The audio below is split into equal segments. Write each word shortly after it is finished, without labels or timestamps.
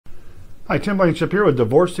Hi, Tim Blankenship here with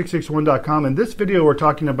Divorce661.com. In this video, we're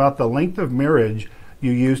talking about the length of marriage you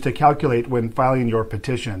use to calculate when filing your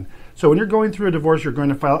petition. So when you're going through a divorce, you're going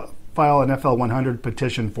to file an FL100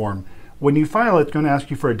 petition form. When you file it, it's going to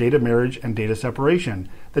ask you for a date of marriage and date of separation.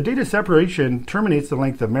 The date of separation terminates the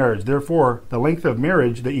length of marriage. Therefore, the length of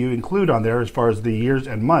marriage that you include on there as far as the years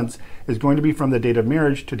and months is going to be from the date of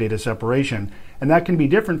marriage to date of separation. And that can be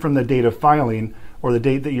different from the date of filing or the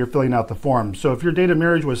date that you're filling out the form. So if your date of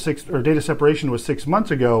marriage was date of separation was 6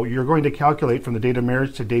 months ago, you're going to calculate from the date of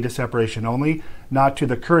marriage to date of separation only, not to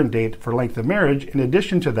the current date for length of marriage. In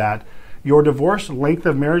addition to that, your divorce length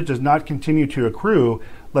of marriage does not continue to accrue.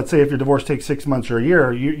 Let's say if your divorce takes 6 months or a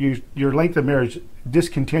year, your length of marriage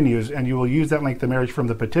discontinues, and you will use that length of marriage from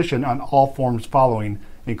the petition on all forms following,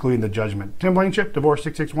 including the judgment. Tim Blankenship,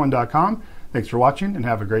 Divorce661.com. Thanks for watching and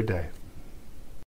have a great day.